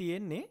මෙතන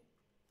තියෙන්නේ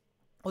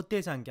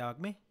ඔත්තේ සංඛ්‍යාවක්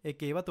මේ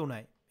එකේව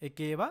 3යි.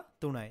 එකේව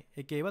 3යි.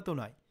 එකේව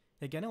 3යි.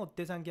 ඒ කියන්නේ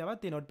ඔත්තේ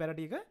සංඛ්‍යාවක් තියෙන odd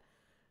parity එක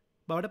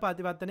බවට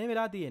ප්‍රතිපත්තනේ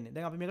වෙලා තියෙන්නේ.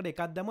 දැන් අපි මේකට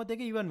එකක් දැම්මොත්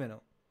ඒක even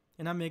වෙනවා.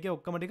 එහෙනම් මේකේ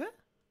ඔක්කොම ටික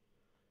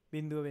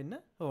බිඳුව වෙන්න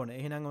ඕන.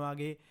 එහෙනම්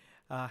ඔයාගේ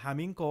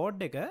හැමින්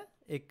කෝඩ් එක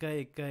 1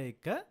 1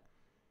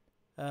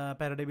 1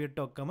 parity bit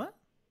ඔක්කොම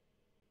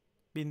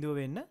බිඳුව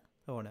වෙන්න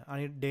ඕන.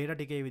 අනිත් data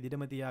ටික ඒ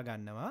විදිහටම තියා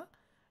ගන්නවා.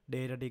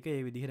 data ටික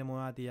ඒ විදිහටම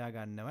ඔයා තියා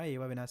ගන්නවා.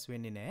 ඒව වෙනස්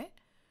වෙන්නේ නැහැ.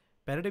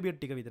 parity bit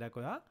ටික විතරක්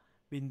ඔයා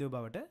බිඳුව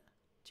බවට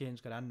change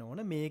කරන්න ඕන.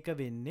 මේක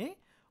වෙන්නේ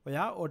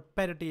ඔයා odd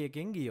parity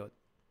එකෙන් ගියොත්.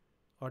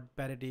 odd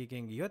parity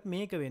එකෙන් ගියොත්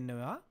මේක වෙන්නේ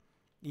ඔයා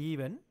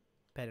even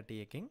parity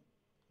එකෙන්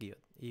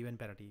ගියොත්. even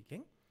parity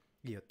එකෙන්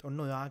ගියොත්. ඔන්න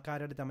ඔය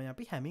ආකාරයට තමයි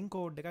අපි හැමින්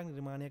කෝඩ් එකක්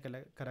නිර්මාණය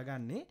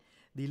කරගන්නේ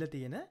දීලා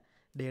තියෙන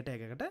data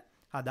එකකට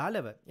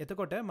අදාළව.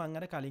 එතකොට මම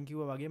අර කලින්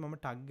කිව්වා වගේ මම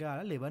ටග්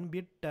ගාලා 11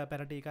 bit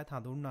parity එකක්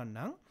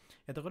හඳුන්වන්නම්.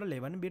 එතකොට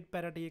 11 bit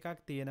parity එකක්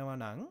තියෙනවා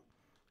නම්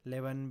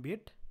 11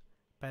 bit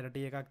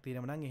parity එකක්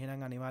තියෙනවා නම්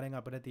එහෙනම් අනිවාර්යෙන්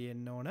අපිට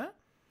තියෙන්න ඕන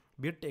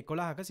bit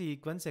 11ක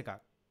sequence එකක්.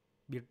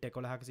 bit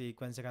 11ක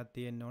sequence එකක්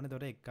තියෙන්න ඕනේ.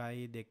 එතකොට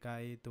 1යි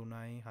 2යි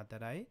 3යි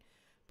 4යි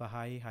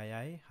 5යි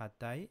 6යි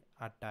 7යි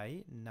 8යි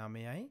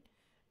 9යි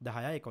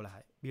 10යි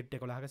 11යි. bit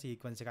 11ක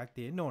sequence එකක්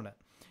තියෙන්න ඕන.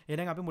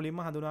 එහෙනම් අපි මුලින්ම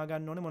හඳුනා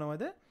ගන්න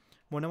ඕනේ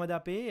මොනවද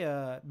අපේ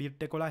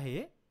bit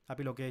 11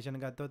 අපි location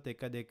ගත්තොත්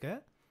 1 2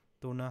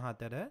 3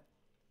 4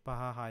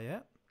 5 6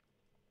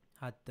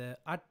 7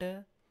 8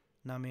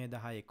 9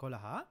 10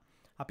 11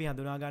 අපි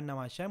හඳුනා ගන්න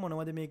අවශ්‍යයි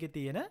මොනවද මේකේ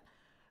තියෙන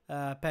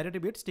parity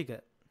bits ටික.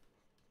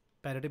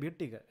 parity bit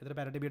ටික. ඒතර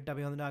parity bit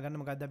අපි හඳුනා ගන්න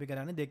මොකද්ද අපි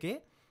කරන්නේ දෙකේ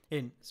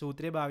n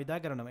සූත්‍රය භාවිතා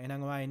කරනවා.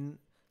 එහෙනම් ඔයා n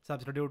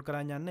substitute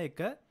කරන් යන්න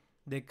 1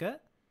 2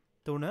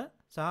 3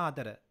 සහ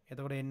 4.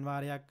 එතකොට n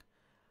වාරයක්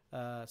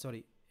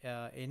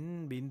n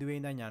බිඳුවේ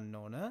ඉඳන් යන්න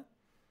ඕන.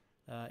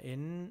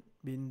 n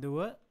බිඳුව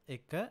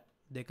 1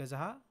 2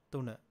 සහ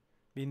 3.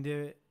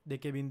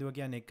 දෙකේ බිඳුව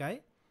කියන්නේ 1යි.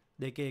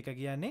 දෙකේ 1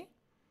 කියන්නේ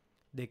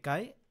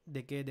 2යි.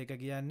 දෙකේ 2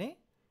 කියන්නේ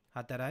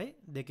 4යි.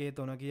 දෙකේ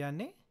 3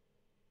 කියන්නේ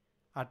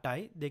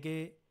 8යි.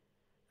 දෙකේ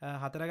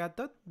 4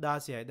 ගත්තොත්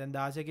 16යි. දැන්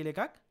 16 කියලා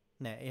එකක්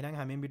නැහැ. එහෙනම්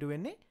හැමෙන් පිටු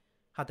වෙන්නේ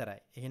 4යි.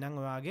 එහෙනම්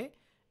ඔයාගේ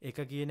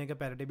 1 කියන එක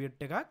පැරිටි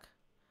බිට් එකක්,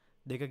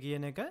 2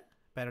 කියන එක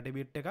පැරිටි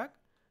බිට් එකක්,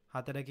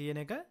 4 කියන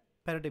එක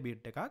පැරිටි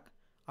බිට් එකක්,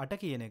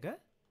 8 කියන එක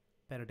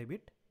පැරිටි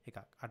බිට් එකක්.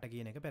 8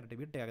 කියන එක පැරිටි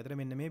බිට් එකක්. ඒතර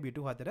මෙන්න මේ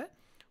බිටු 4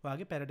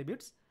 ඔයාගේ පැරිටි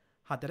බිට්ස්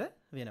 4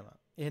 වෙනවා.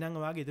 එහෙනම්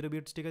ඔයාගේ ඉතුරු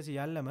බිට්ස් ටික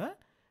සියල්ලම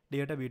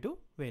data බිටු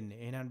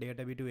වෙන්නේ. එහෙනම්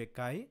data බිටු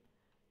 1යි,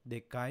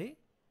 2යි,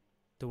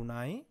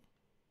 3යි,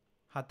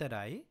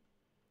 4යි,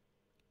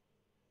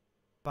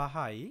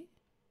 5යි,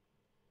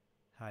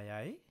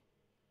 6යි,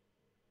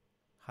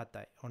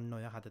 7යි. ඔන්න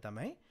ඔය 7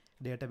 තමයි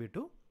data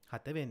බිටු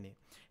 7 වෙන්නේ.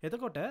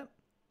 එතකොට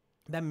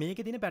දැන්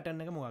මේකේ තියෙන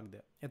පැටර්න් එක මොකක්ද?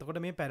 එතකොට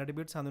මේ පැරිටි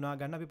බිට්ස් හඳුනා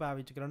ගන්න අපි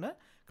පාවිච්චි කරන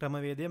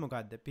ක්‍රමවේදය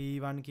මොකක්ද?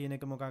 P1 කියන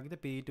එක මොකක්ද?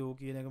 P2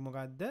 කියන එක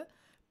මොකක්ද?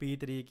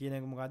 P3 කියන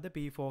එක මොකක්ද?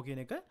 P4 කියන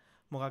එක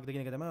මොකක්ද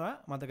කියන එක තමයි ඔයා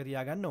මතක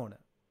තියාගන්න ඕන.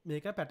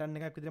 මේක පැටර්න්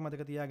එකක් විදිහට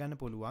මතක තියාගන්න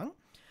පුළුවන්.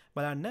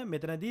 බලන්න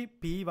මෙතනදී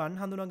P1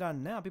 හඳුනා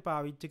ගන්න අපි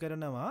පාවිච්චි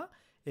කරනවා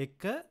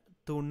 1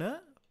 3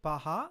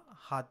 5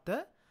 7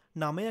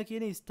 9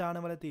 කියන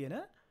ස්ථානවල තියෙන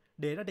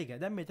data ටික.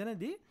 දැන්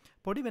මෙතනදී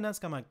පොඩි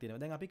වෙනස්කමක්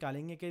තියෙනවා. දැන් අපි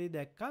කලින් එකේදී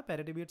දැක්කා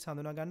parity bits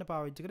හඳුනා ගන්න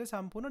පාවිච්චි කරේ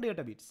සම්පූර්ණ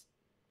data bits.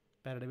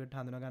 parity bit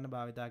හඳුනා ගන්න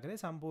භාවිතා කරේ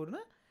සම්පූර්ණ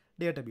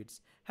data bits.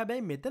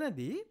 හැබැයි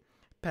මෙතනදී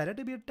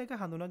parity bit එක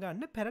හඳුනා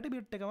ගන්න parity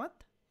bit එකවත්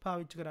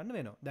පාවිච්චි කරන්න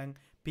වෙනවා. දැන්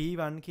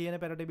P1 කියන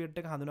parity bit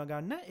එක හඳුනා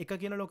ගන්න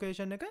 1 කියන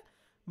location එක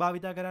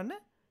භාවිතා කරන්න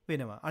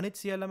වෙනවා. අනිත්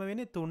සියල්ලම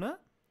වෙන්නේ 3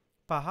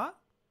 5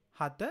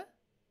 7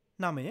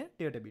 9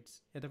 data bits.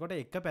 එතකොට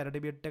එක parity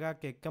bit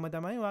එකක් එක්කම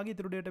තමයි ඔයාගේ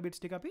ඉතුරු data bits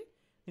ටික අපි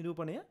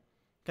නිරූපණය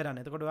කරන්න.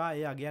 එතකොට ඔයා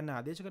ඒ අගයන්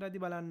ආදේශ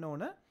කරද්දී බලන්න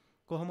ඕන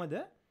කොහොමද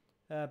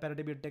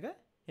parity bit එක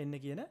එන්නේ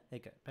කියන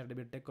එක. parity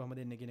bit එක කොහොමද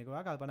එන්නේ කියන එක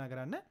ඔයා කල්පනා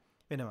කරන්න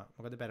වෙනවා.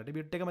 මොකද parity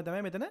bit එකම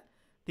තමයි මෙතන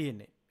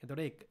තියෙන්නේ.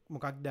 එතකොට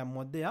මොකක්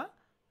දැම්මොත්ද යා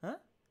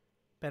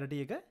parity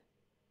එක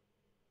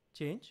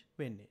change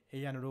වෙන්නේ.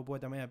 ඒ අනුරූපව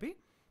තමයි අපි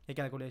ඒ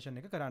calculation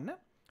එක කරන්න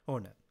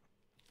ඕන.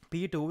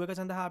 P2 එක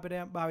සඳහා අපිට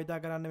භාවිතා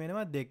කරන්න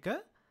වෙනවා 2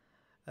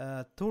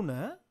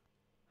 3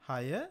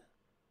 6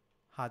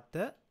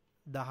 7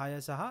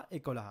 10 සහ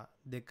 11.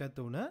 2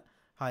 3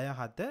 6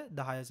 7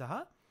 10 සහ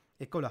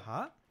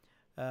 11.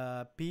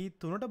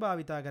 P3ට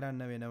භාවිතා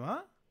කරන්න වෙනවා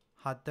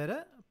 4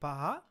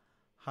 5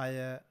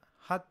 6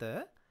 7.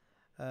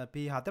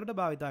 P4ට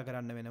භාවිතා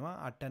කරන්න වෙනවා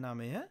 8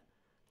 9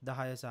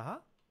 10 සහ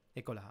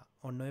 11.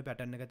 ඔන්න ඔය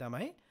පැටර්න් එක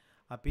තමයි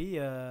අපි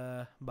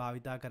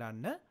භාවිතා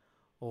කරන්න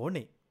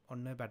ඕනේ.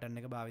 ඔන්න ඔය පැටර්න්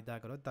එක භාවිතා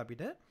කරොත්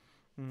අපිට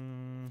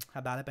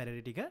අදාළ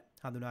පැරිටි ටික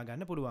හඳුනා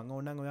ගන්න පුළුවන්.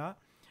 ඕනනම් ඔයා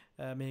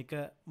මේක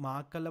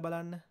මාක් කරලා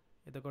බලන්න.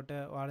 එතකොට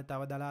ඔයාලට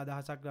තව දාලා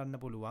අදහසක් ගන්න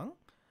පුළුවන්.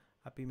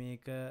 අපි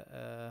මේක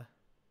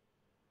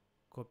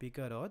කොපි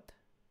කරොත්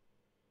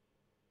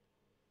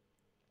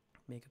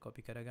මේක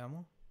කොපි කරගමු.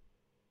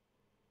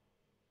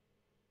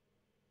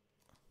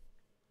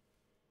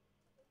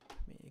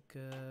 මේක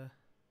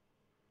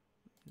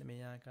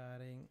මේ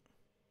ආකාරයෙන්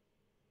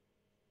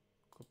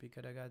කොපි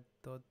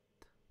කරගත්තොත්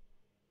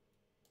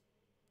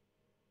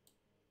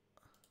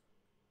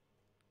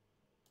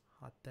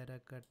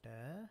හතරකට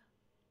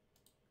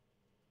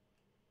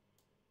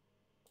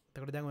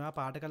එතකොට දැන් ඔයා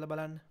පාට කරලා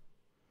බලන්න.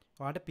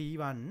 ඔයාට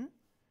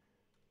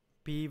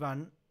P1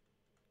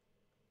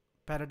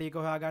 parity එක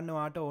හොයාගන්න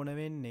ඔයාට ඕන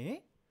වෙන්නේ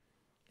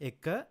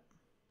 1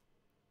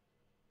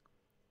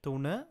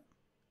 3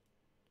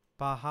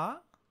 5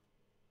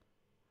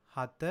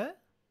 7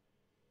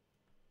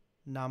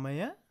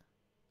 9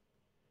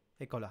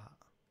 11.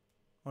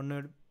 ඔන්න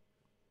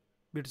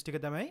බිට්ස් ටික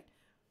තමයි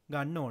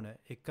ගන්න ඕන.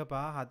 1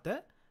 5 7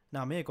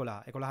 9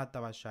 11. 11ත්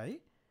අවශ්‍යයි.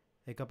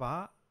 1 5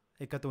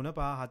 1 3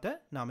 5 7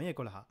 9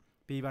 11.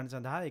 P1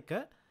 සඳහා 1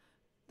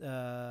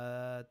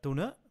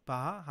 3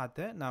 5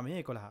 7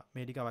 9 11.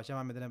 මේ ටික අවශ්‍යයි.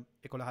 මම මෙතන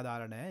 11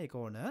 දාලා නැහැ. ඒක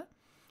ඕන.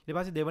 ඊට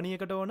පස්සේ දෙවෙනි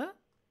එකට ඕන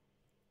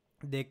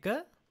 2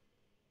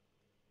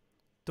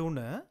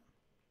 3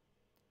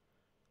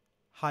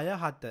 6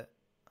 7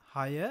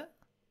 6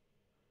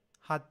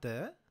 7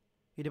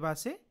 ඊට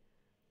පස්සේ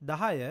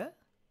 10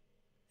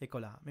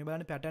 11. මේ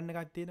බලන්න පැටර්න්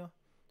එකක් තියෙනවා.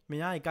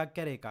 මෙයා එකක්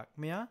කර එකක්.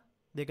 මෙයා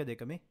දෙක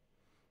දෙක මේ.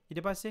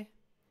 ඊට පස්සේ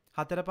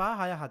 4 5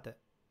 6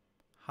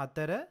 7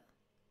 4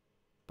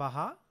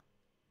 5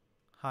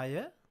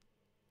 6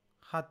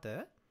 7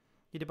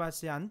 ඊට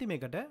පස්සේ අන්තිම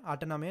එකට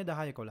 8 9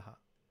 10 11.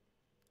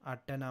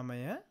 8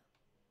 9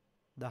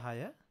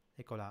 10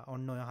 11.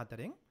 ඔන්න ඔය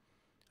හතරෙන්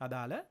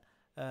අදාළ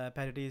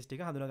පැරිටිස්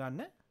ටික හඳුනා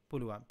ගන්න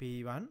පුළුවන්.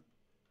 P1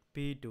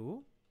 P2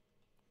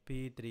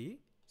 P3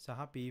 සහ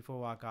P4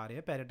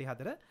 ආකාරයේ පැරිටි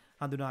හතර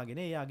හඳුනාගෙන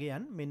ඒ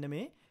අගයන් මෙන්න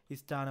මේ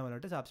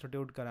ස්ථානවලට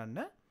සබ්ස්ටිටියුට් කරන්න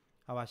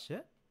අවශ්‍ය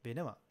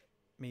වෙනවා.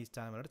 මේ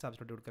ස්ථානවලට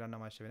සබ්ස්ටිටියුට් කරන්න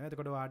අවශ්‍ය වෙනවා.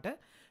 එතකොට ඔයාට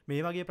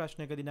මේ වගේ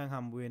ප්‍රශ්නයකදී නම්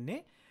හම්බ වෙන්නේ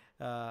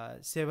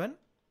 7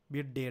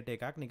 bit data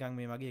එකක් නිකන්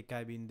මේ වගේ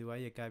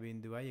 1.0යි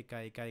 1.1යි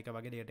 1.1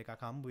 වගේ data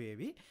එකක් හම්බ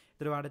වෙවි.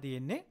 ඒතර ඔයාට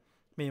තියෙන්නේ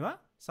මේවා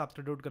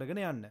සබ්ස්ටිටියුට් කරගෙන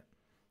යන්න.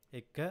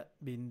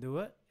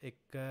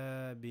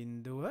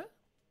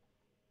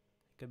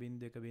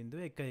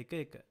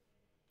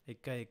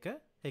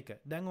 1.1.1.1.1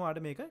 දැන් ඔයාට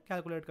මේක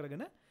කැල්කියුලේට්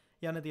කරගෙන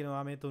යන්න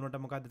තියෙනවා. මේ 3ට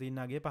මොකද්ද තියෙන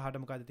අගේ, 5ට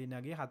මොකද්ද තියෙන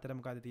අගේ, 4ට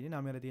මොකද්ද තියෙන්නේ,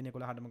 9ට තියෙන්නේ,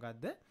 11ට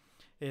මොකද්ද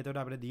එතකොට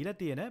අපිට දීලා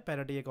තියෙන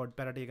පැරටි එක ඔඩ්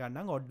පැරටි එකක්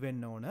නම් ඔඩ්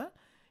වෙන්න ඕන.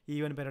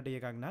 ඊවන් පැරටි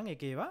එකක් නම්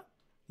එක ඒවා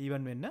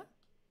ඊවන් වෙන්න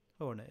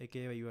ඕන. එක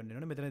ඒවා ඊවන් වෙන්න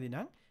ඕන. මෙතනදී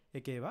නම්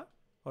එක ඒවා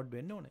ඔඩ්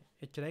වෙන්න ඕන.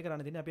 එච්චරයි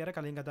කරන්න තියෙන්නේ. අපි අර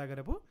කලින් කතා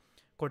කරපු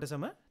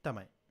කොටසම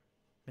තමයි.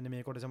 මෙන්න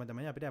මේ කොටසම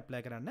තමයි අපිට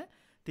ඇප්ලයි කරන්න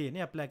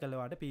තියෙන්නේ. ඇප්ලයි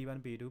කළා වාට P1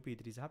 P2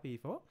 P3 සහ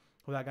P4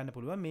 හොයාගන්න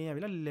පුළුවන්. මේ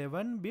ඇවිල්ලා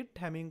 11 bit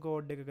හැමින්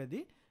කෝඩ්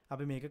එකකදී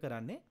අපි මේක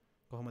කරන්නේ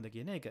කොහොමද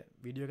කියන එක.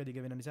 වීඩියෝ එක දිග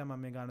වෙන නිසා මම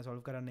මේ ගාන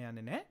සොල්ව් කරන්න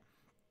යන්නේ නැහැ.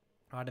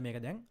 ඔයාලට මේක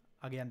දැන්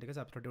අගයන් ටික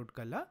සබ්ස්ටිටියුට්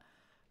කරලා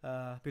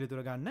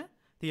පිළිතුර ගන්න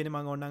තියෙන.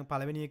 මම ඕනනම්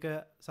පළවෙනි එක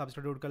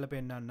සබ්ස්ටිටියුට් කරලා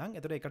පෙන්නන්නම්.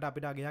 එතකොට එකට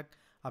අපිට අගයක්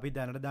අපි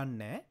දැනට දන්නේ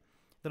නැහැ.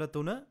 එතකොට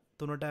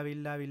 3ට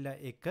අවිල්ලා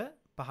 1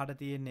 5ට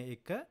තියෙන්නේ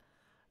 1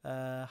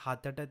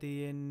 7ට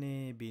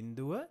තියෙන්නේ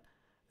 0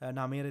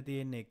 9ට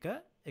තියෙන්නේ 1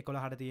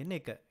 11ට තියෙන්නේ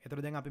 1.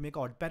 එතකොට දැන් අපි මේක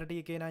ඔඩ්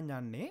පැරිටි එකේ නම්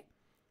යන්නේ.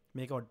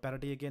 මේක ඔඩ්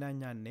පැරිටි එකේ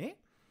නම් යන්නේ.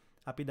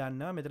 අපි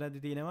දන්නවා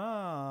මෙතනදී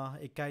තියෙනවා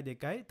 1 2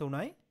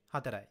 3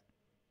 4යි.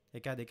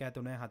 1 2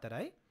 3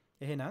 4යි.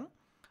 එහෙනම්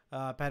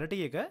පැරිටි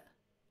එක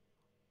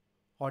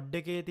ඔඩ්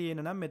එකේ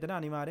තියෙන නම් මෙතන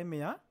අනිවාර්යෙන්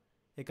මෙයා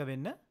 1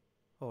 වෙන්න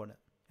ඕන.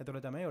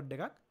 එතකොට තමයි ඔඩ්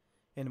එකක්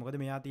එන්නේ. මොකද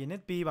මෙයා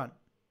තියෙන්නේ P1.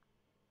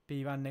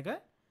 P1 එක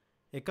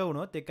 1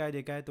 වුණොත් 1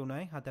 2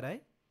 3 4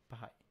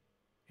 5යි.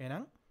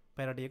 එහෙනම්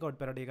පැරටි එක ඔඩ්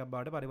පැරටි එකක්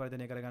බවට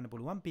පරිවර්තනය කරගන්න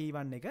පුළුවන්.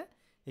 P1 එක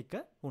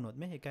 1 වුණොත්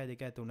මේ 1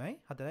 2 3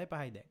 4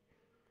 5යි දැන්.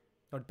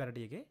 ඔඩ්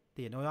පැරටි එකේ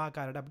තියෙන ඔය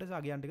ආකාරයට අපිට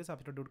අගයන් ටික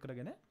සබ්ස්ටිටියුට්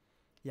කරගෙන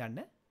යන්න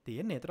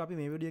තියෙන්නේ. ඒතර අපි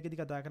මේ වීඩියෝ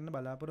එකේදී කතා කරන්න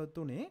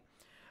බලාපොරොත්තු වෙන්නේ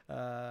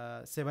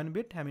 7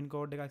 bit හැමින්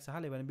කෝඩ් එකක් සහ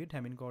 11 bit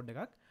හැමින් කෝඩ්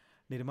එකක්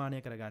නිර්මාණය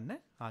කරගන්න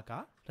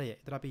ආකාරය.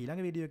 ඒතර අපි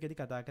ඊළඟ වීඩියෝ එකේදී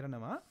කතා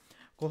කරනවා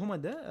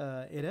කොහොමද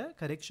error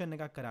correction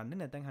එකක් කරන්නේ.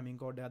 නැත්නම් හැමින්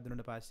කෝඩ් එකක්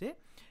දුන්නාට පස්සේ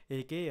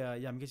ඒකේ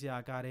යම්කිසි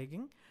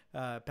ආකාරයකින්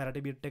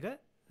පැරටි bit එක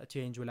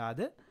change වෙලාද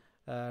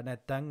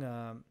නැත්නම්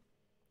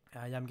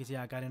යම්කිසි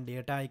ආකාරයෙන්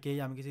data එකේ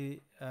යම්කිසි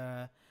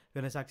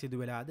වෙනසක් සිදු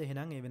වෙලාද.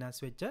 එහෙනම් ඒ වෙනස්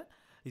වෙච්ච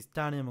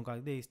ස්ථානය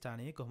මොකක්ද? ඒ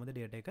ස්ථානයේ කොහොමද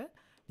data එක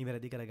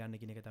නිවැරදි කරගන්න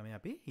කියන එක තමයි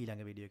අපි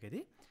ඊළඟ වීඩියෝ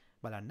එකේදී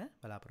බලන්න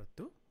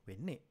බලාපොරොත්තු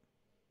වෙන්නේ.